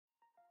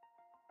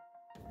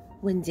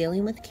When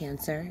dealing with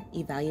cancer,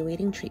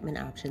 evaluating treatment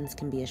options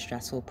can be a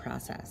stressful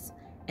process.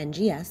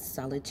 NGS,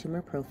 solid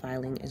tumor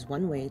profiling, is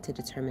one way to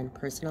determine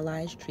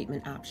personalized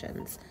treatment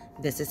options.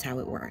 This is how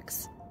it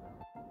works.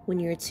 When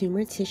your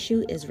tumor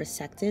tissue is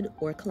resected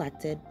or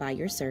collected by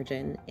your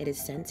surgeon, it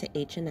is sent to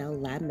HNL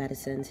Lab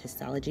Medicine's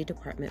histology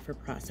department for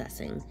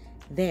processing.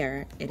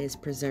 There, it is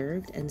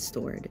preserved and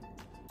stored.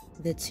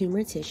 The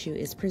tumor tissue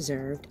is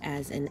preserved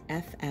as an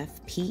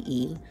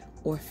FFPE,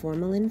 or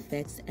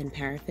formalin-fixed and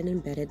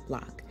paraffin-embedded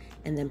block,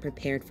 and then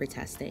prepared for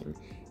testing.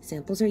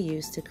 Samples are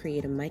used to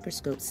create a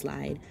microscope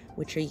slide,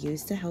 which are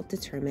used to help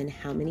determine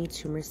how many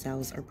tumor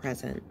cells are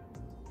present.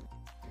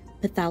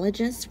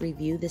 Pathologists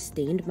review the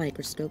stained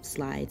microscope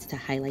slides to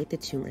highlight the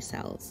tumor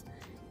cells.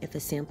 If a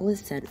sample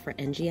is sent for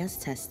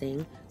NGS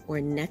testing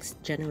or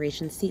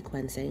next-generation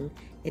sequencing,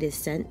 it is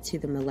sent to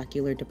the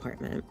molecular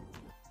department.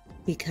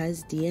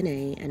 Because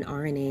DNA and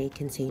RNA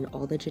contain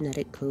all the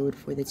genetic code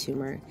for the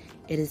tumor,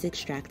 it is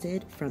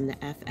extracted from the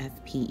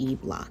FFPE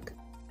block.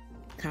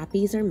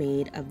 Copies are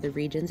made of the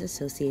regions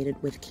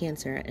associated with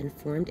cancer and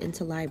formed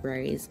into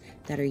libraries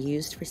that are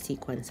used for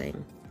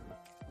sequencing.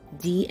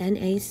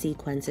 DNA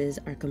sequences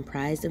are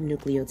comprised of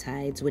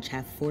nucleotides which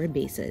have 4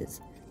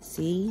 bases: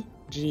 C,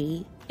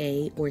 G,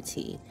 A, or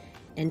T.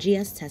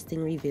 NGS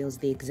testing reveals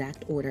the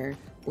exact order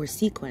or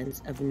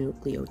sequence of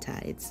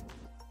nucleotides.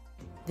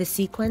 The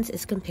sequence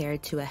is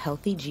compared to a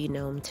healthy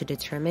genome to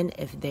determine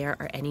if there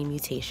are any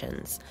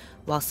mutations.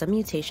 While some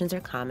mutations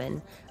are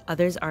common,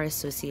 others are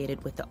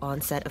associated with the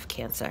onset of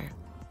cancer.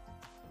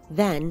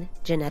 Then,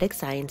 genetic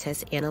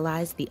scientists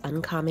analyze the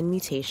uncommon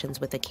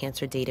mutations with a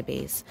cancer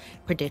database.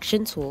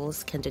 Prediction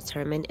tools can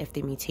determine if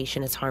the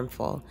mutation is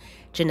harmful.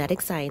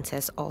 Genetic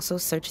scientists also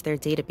search their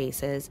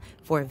databases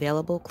for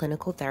available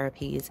clinical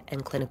therapies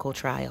and clinical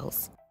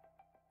trials.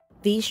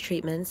 These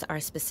treatments are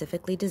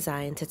specifically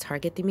designed to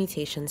target the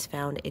mutations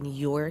found in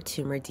your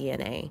tumor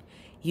DNA.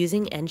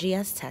 Using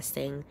NGS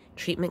testing,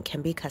 treatment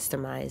can be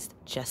customized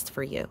just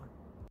for you.